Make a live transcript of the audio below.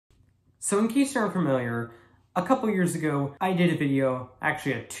So in case you're unfamiliar, a couple years ago, I did a video,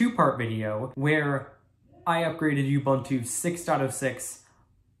 actually a two-part video, where I upgraded Ubuntu 6.06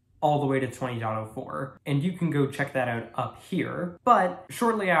 all the way to 20.04, and you can go check that out up here. But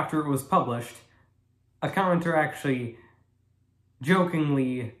shortly after it was published, a commenter actually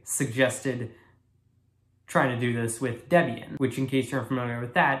jokingly suggested trying to do this with Debian, which, in case you're unfamiliar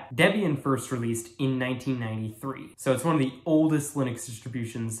with that, Debian first released in 1993. So it's one of the oldest Linux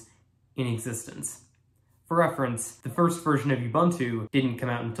distributions in existence. For reference, the first version of Ubuntu didn't come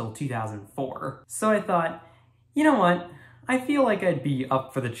out until 2004. So I thought, you know what? I feel like I'd be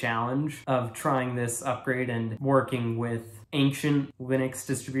up for the challenge of trying this upgrade and working with ancient Linux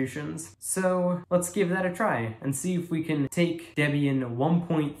distributions. So let's give that a try and see if we can take Debian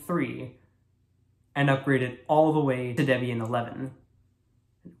 1.3 and upgrade it all the way to Debian 11,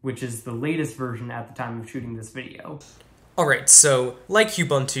 which is the latest version at the time of shooting this video. Alright, so like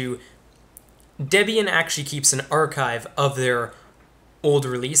Ubuntu, Debian actually keeps an archive of their old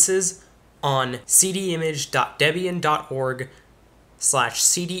releases on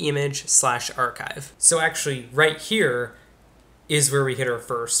cdimage.debian.org/cdimage/archive. So actually, right here is where we hit our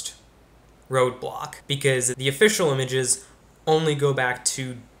first roadblock, because the official images only go back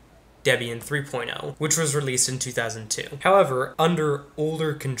to Debian 3.0, which was released in 2002. However, under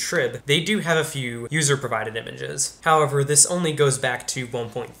older contrib, they do have a few user-provided images. However, this only goes back to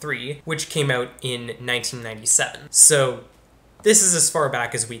 1.3, which came out in 1997. So this is as far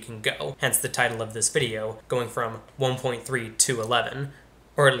back as we can go, hence the title of this video, going from 1.3 to 11,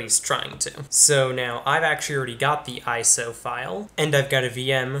 or at least trying to. So now I've actually already got the ISO file, and I've got a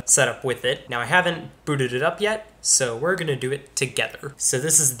VM set up with it. Now I haven't booted it up yet, so we're gonna do it together. So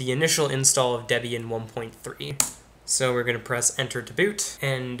this is the initial install of Debian 1.3. So we're gonna press enter to boot,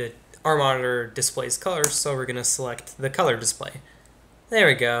 and our monitor displays colors, so we're gonna select the color display. There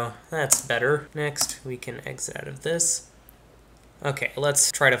we go, that's better. Next, we can exit out of this. Okay,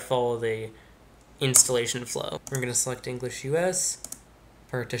 let's try to follow the installation flow. We're gonna select English US,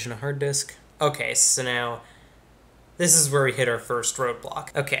 partition a hard disk. Okay, so now this is where we hit our first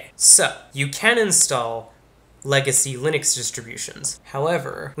roadblock. Okay, so you can install legacy Linux distributions.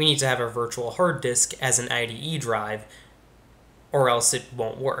 However, we need to have a virtual hard disk as an IDE drive, or else it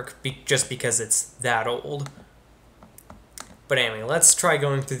won't work, just because it's that old. But anyway, let's try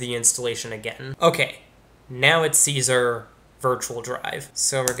going through the installation again. Okay, now it sees our virtual drive.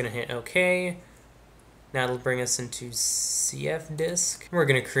 So we're gonna hit OK. Now it'll bring us into CF disk. We're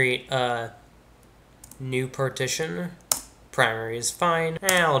gonna create a new partition. Primary is fine.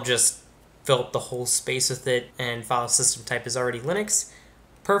 And I'll just fill up the whole space with it, and file system type is already Linux.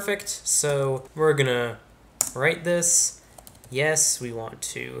 Perfect. So we're gonna write this. Yes, we want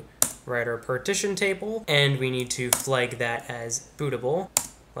to write our partition table, and we need to flag that as bootable.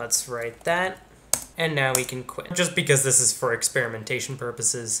 Let's write that. And now we can quit. Just because this is for experimentation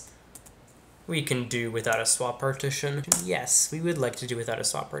purposes, we can do without a swap partition. Yes, we would like to do without a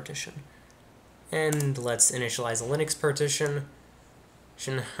swap partition. And let's initialize a Linux partition.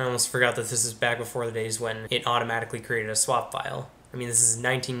 I almost forgot that this is back before the days when it automatically created a swap file. I mean, this is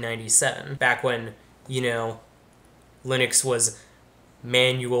 1997, back when, you know, Linux was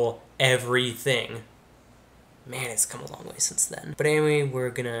manual everything. Man, it's come a long way since then. But anyway, we're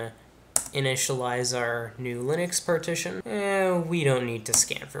gonna initialize our new Linux partition. We don't need to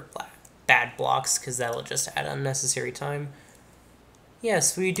scan for bad blocks, because that'll just add unnecessary time.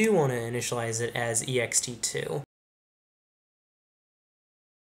 Yes, we do want to initialize it as ext2.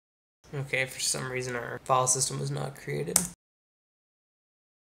 Okay, for some reason our file system was not created.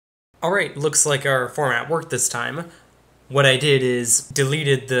 Alright, looks like our format worked this time. What I did is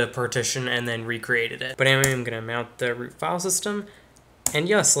deleted the partition and then recreated it. But anyway, I'm going to mount the root file system. And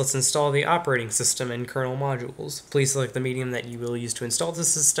yes, let's install the operating system and kernel modules. Please select the medium that you will use to install the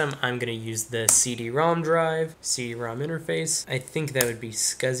system. I'm going to use the CD-ROM drive, CD-ROM interface. I think that would be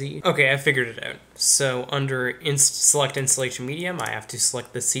SCSI. Okay, I figured it out. So under select installation medium, I have to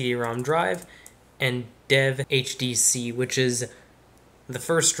select the CD-ROM drive and dev HDC, which is the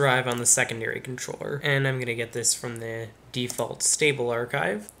first drive on the secondary controller. And I'm going to get this from the default stable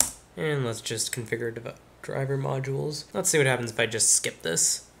archive. And let's just configure driver modules. Let's see what happens if I just skip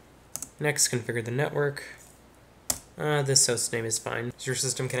this. Next, configure the network. This host name is fine. Is your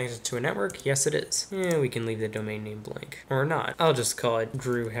system connected to a network? Yes, it is. We can leave the domain name blank. Or not. I'll just call it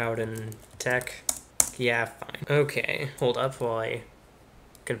Drew Howden Tech. Yeah, fine. Okay, hold up while I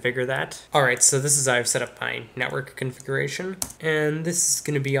configure that. Alright, so this is how I've set up my network configuration. And this is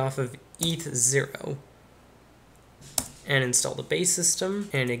going to be off of ETH0. And install the base system.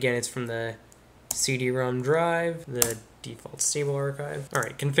 And again, it's from the CD-ROM drive, the default stable archive. All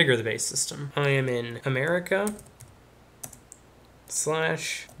right, configure the base system. I am in America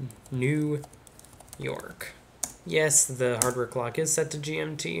 / New York. Yes, the hardware clock is set to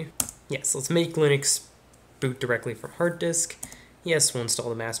GMT. Yes, let's make Linux boot directly from hard disk. Yes, we'll install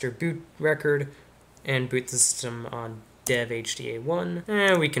the master boot record and boot the system on dev HDA1.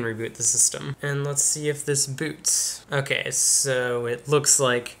 And we can reboot the system. And let's see if this boots. Okay, so it looks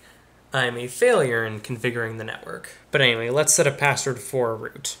like I'm a failure in configuring the network. But anyway, let's set a password for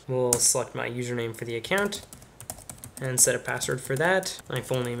root. We'll select my username for the account and set a password for that. My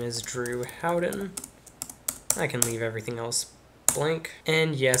full name is Drew Howden. I can leave everything else blank.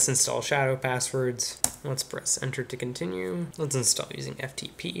 And yes, install shadow passwords. Let's press enter to continue. Let's install using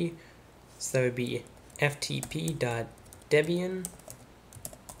FTP. So that would be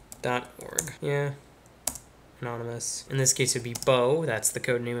ftp.debian.org. Yeah, anonymous. In this case, it would be Bo. That's the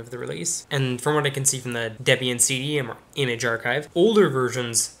code name of the release. And from what I can see from the Debian CD image archive, older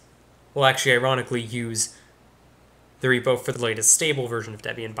versions will actually ironically use the repo for the latest stable version of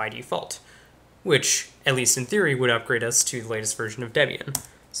Debian by default, which, at least in theory, would upgrade us to the latest version of Debian.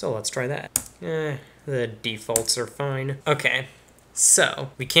 So let's try that. The defaults are fine. Okay, so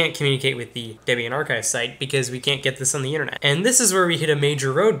we can't communicate with the Debian archive site because we can't get this on the internet. And this is where we hit a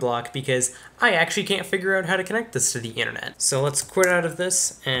major roadblock because I actually can't figure out how to connect this to the internet. So let's quit out of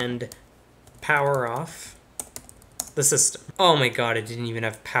this and power off the system. Oh my god, it didn't even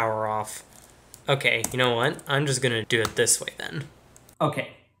have power off. Okay, you know what? I'm just gonna do it this way then. Okay,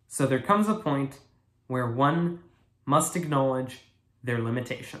 so there comes a point where one must acknowledge their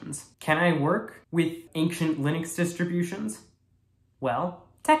limitations. Can I work with ancient Linux distributions? Well,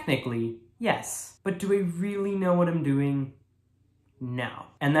 technically, yes. But do I really know what I'm doing? No.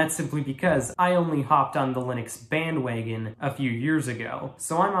 And that's simply because I only hopped on the Linux bandwagon a few years ago,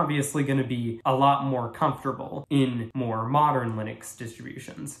 so I'm obviously going to be a lot more comfortable in more modern Linux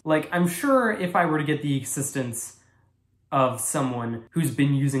distributions. Like, I'm sure if I were to get the assistance of someone who's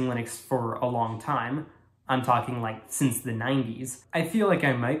been using Linux for a long time, I'm talking like since the 90s, I feel like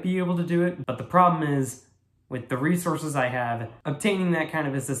I might be able to do it, but the problem is, with the resources I have, obtaining that kind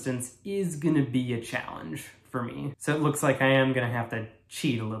of assistance is gonna be a challenge for me. So it looks like I am gonna have to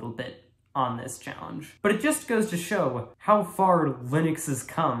cheat a little bit on this challenge. But it just goes to show how far Linux has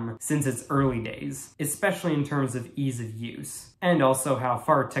come since its early days, especially in terms of ease of use, and also how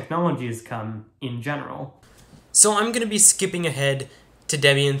far technology has come in general. So I'm gonna be skipping ahead to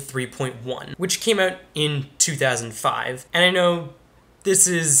Debian 3.1, which came out in 2005. And I know this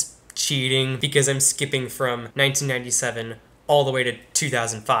is cheating because I'm skipping from 1997 all the way to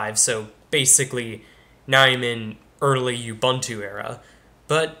 2005, so basically now I'm in early Ubuntu era.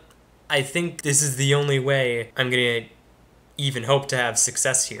 But I think this is the only way I'm gonna even hope to have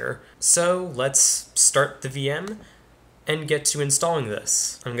success here. So let's start the VM and get to installing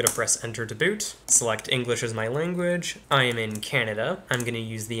this. I'm gonna press enter to boot, select English as my language. I am in Canada. I'm gonna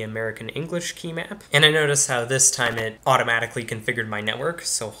use the American English key map. And I notice how this time it automatically configured my network,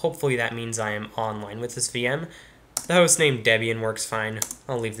 so hopefully that means I am online with this VM. The host name Debian works fine.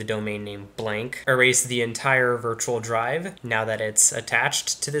 I'll leave the domain name blank. Erase the entire virtual drive now that it's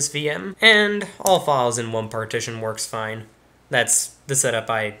attached to this VM. And all files in one partition works fine. That's the setup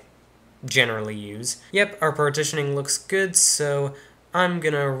I generally use. Yep, our partitioning looks good, so I'm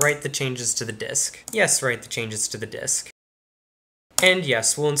gonna write the changes to the disk. Yes, write the changes to the disk. And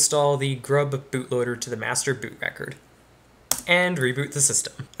yes, we'll install the grub bootloader to the master boot record. And reboot the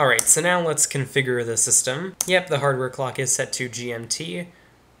system. Alright, so now let's configure the system. Yep, the hardware clock is set to GMT,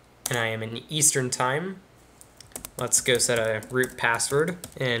 and I am in Eastern Time. Let's go set a root password,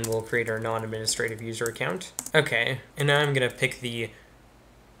 and we'll create our non-administrative user account. Okay, and now I'm gonna pick the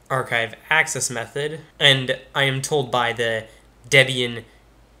archive access method, and I am told by the Debian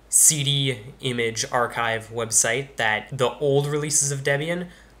CD image archive website that the old releases of Debian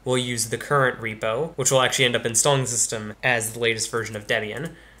will use the current repo, which will actually end up installing the system as the latest version of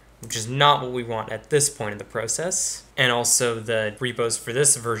Debian, which is not what we want at this point in the process. And also the repos for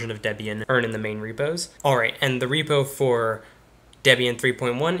this version of Debian aren't in the main repos. Alright, and the repo for Debian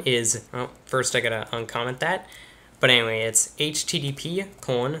 3.1 is, well, first I gotta uncomment that. But anyway, it's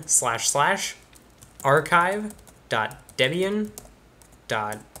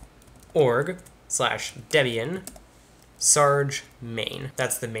http://archive.debian.org/debian sarge main.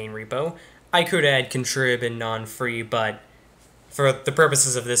 That's the main repo. I could add contrib and non-free, but for the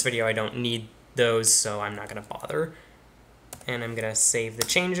purposes of this video, I don't need those, so I'm not gonna bother. And I'm gonna save the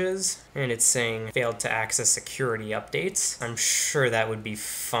changes, and it's saying failed to access security updates. I'm sure that would be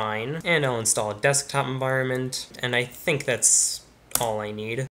fine. And I'll install a desktop environment, and I think that's all I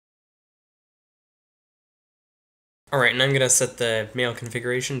need. Alright, and I'm going to set the mail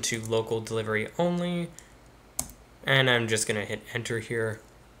configuration to local delivery only. And I'm just going to hit enter here.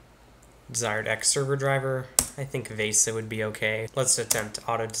 Desired X server driver. I think VESA would be okay. Let's attempt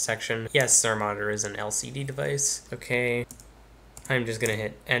auto detection. Yes, our monitor is an LCD device. Okay. I'm just going to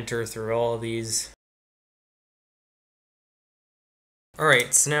hit enter through all of these.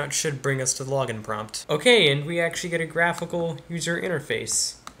 Alright, so now it should bring us to the login prompt. Okay, and we actually get a graphical user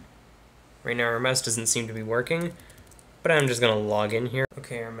interface. Right now our mouse doesn't seem to be working, but I'm just going to log in here.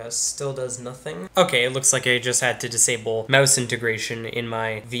 Okay, our mouse still does nothing. Okay, it looks like I just had to disable mouse integration in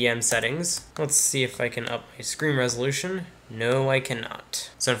my VM settings. Let's see if I can up my screen resolution. No, I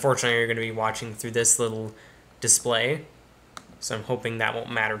cannot. So unfortunately, you're going to be watching through this little display. So I'm hoping that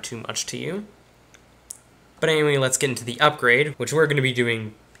won't matter too much to you. But anyway, let's get into the upgrade, which we're going to be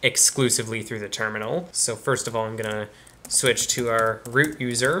doing exclusively through the terminal. So first of all, I'm going to switch to our root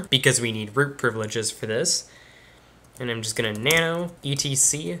user because we need root privileges for this. And I'm just going to nano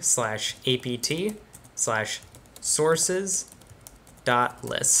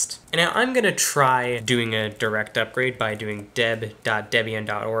etc/apt/sources.list. And now I'm going to try doing a direct upgrade by doing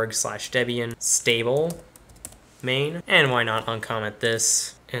deb.debian.org/debian stable main. And why not uncomment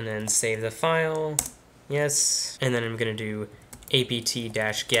this and then save the file. Yes, and then I'm going to do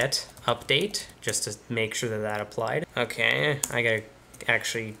apt-get update, just to make sure that that applied. Okay, I gotta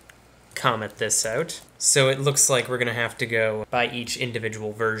actually comment this out. So it looks like we're going to have to go by each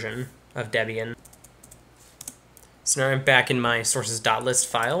individual version of Debian. So now I'm back in my sources.list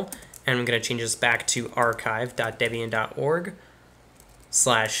file, and I'm going to change this back to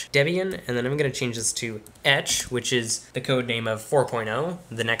archive.debian.org/Debian, and then I'm going to change this to etch, which is the code name of 4.0,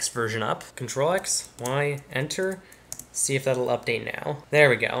 the next version up. Control X, Y, enter, see if that'll update now. There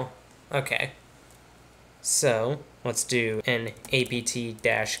we go. Okay. So let's do an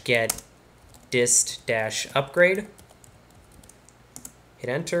apt-get dist-upgrade. Hit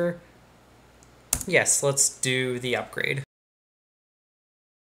enter. Yes, let's do the upgrade.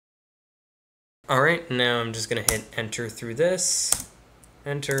 Alright, now I'm just going to hit enter through this.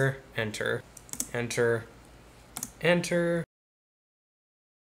 Enter, enter, enter, enter.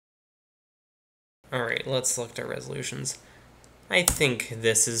 Alright, let's select our resolutions. I think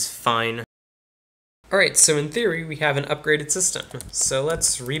this is fine. Alright, so in theory, we have an upgraded system. So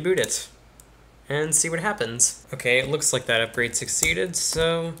let's reboot it and see what happens. Okay, it looks like that upgrade succeeded,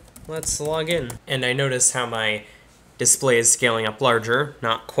 so let's log in. And I notice how my display is scaling up larger,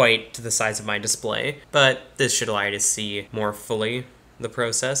 not quite to the size of my display, but this should allow you to see more fully the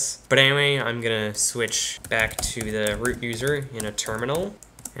process. But anyway, I'm gonna switch back to the root user in a terminal,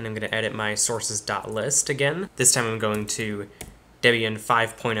 and I'm gonna edit my sources.list again. This time I'm going to Debian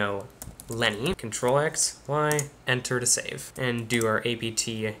 5.0 Lenny, Control X, Y, enter to save, and do our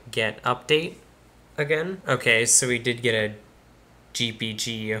apt-get update again. Okay, so we did get a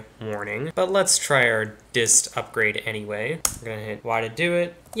GPG warning, but let's try our dist upgrade anyway. We're gonna hit Y to do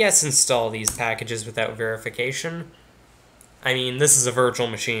it. Yes, install these packages without verification. I mean, this is a virtual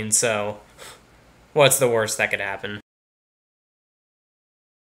machine, so what's the worst that could happen?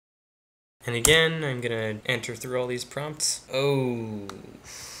 And again, I'm gonna enter through all these prompts. Oh.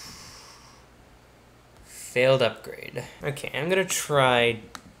 Failed upgrade. Okay, I'm gonna try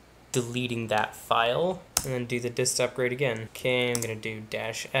deleting that file and then do the dist upgrade again. Okay, I'm gonna do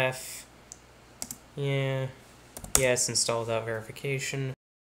 -F. Yeah. Yes, install without verification.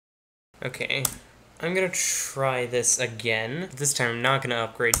 Okay. I'm gonna try this again. This time I'm not gonna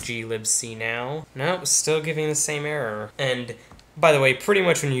upgrade glibc now. Nope, still giving the same error. And by the way, pretty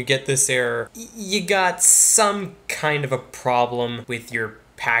much when you get this error, you got some kind of a problem with your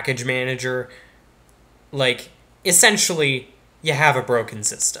package manager. Like, essentially, you have a broken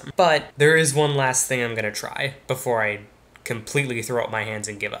system. But there is one last thing I'm gonna try before I completely throw up my hands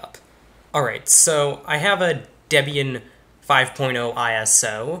and give up. Alright, so I have a Debian 5.0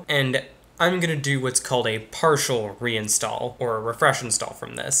 ISO, and I'm gonna do what's called a partial reinstall, or a refresh install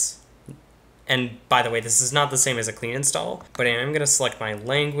from this. And by the way, this is not the same as a clean install, but I'm gonna select my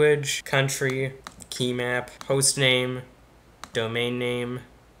language, country, key map, host name, domain name,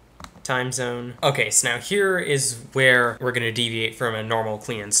 time zone. Okay, so now here is where we're gonna deviate from a normal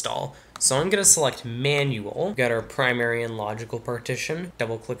clean install. So I'm gonna select manual. We've got our primary and logical partition.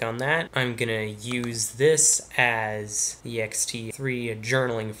 Double click on that. I'm gonna use this as the ext3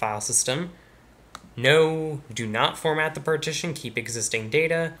 journaling file system. No, do not format the partition, keep existing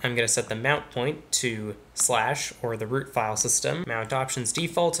data. I'm gonna set the mount point to / or the root file system. Mount options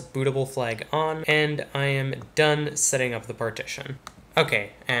default, bootable flag on, and I am done setting up the partition.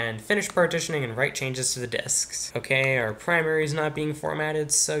 Okay, and finish partitioning and write changes to the disks. Okay, our primary is not being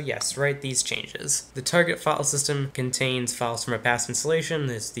formatted, so yes, write these changes. The target file system contains files from a past installation.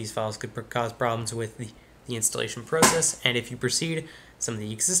 These files could cause problems with the installation process, and if you proceed, some of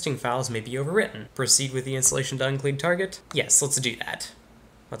the existing files may be overwritten. Proceed with the installation to unclean target? Yes, let's do that.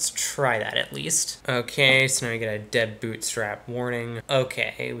 Let's try that at least. Okay, so now we get a deb bootstrap warning.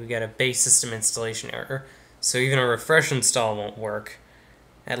 Okay, we got a base system installation error. So even a refresh install won't work.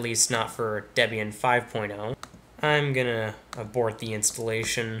 At least not for Debian 5.0. I'm gonna abort the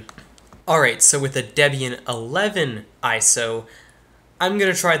installation. Alright, so with the Debian 11 ISO, I'm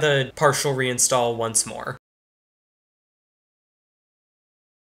gonna try the partial reinstall once more.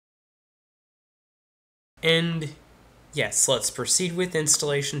 And yes, let's proceed with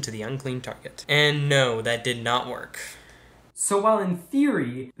installation to the unclean target. And no, that did not work. So while in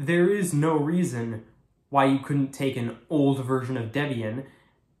theory, there is no reason why you couldn't take an old version of Debian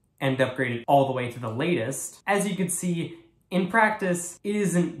and upgrade it all the way to the latest, as you can see, in practice, it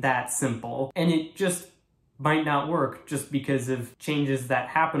isn't that simple, and it just might not work just because of changes that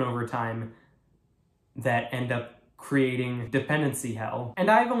happen over time that end up creating dependency hell. And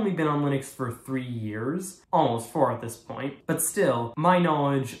I've only been on Linux for 3 years, almost 4 at this point, but still, my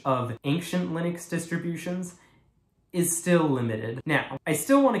knowledge of ancient Linux distributions is still limited. Now, I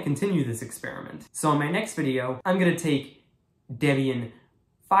still want to continue this experiment, so in my next video, I'm going to take Debian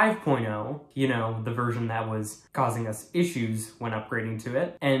 5.0, you know, the version that was causing us issues when upgrading to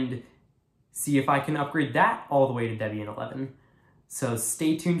it, and see if I can upgrade that all the way to Debian 11. So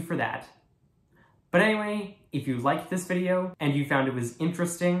stay tuned for that. But anyway, if you liked this video and you found it was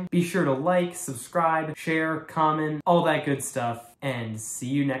interesting, be sure to like, subscribe, share, comment, all that good stuff, and see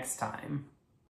you next time.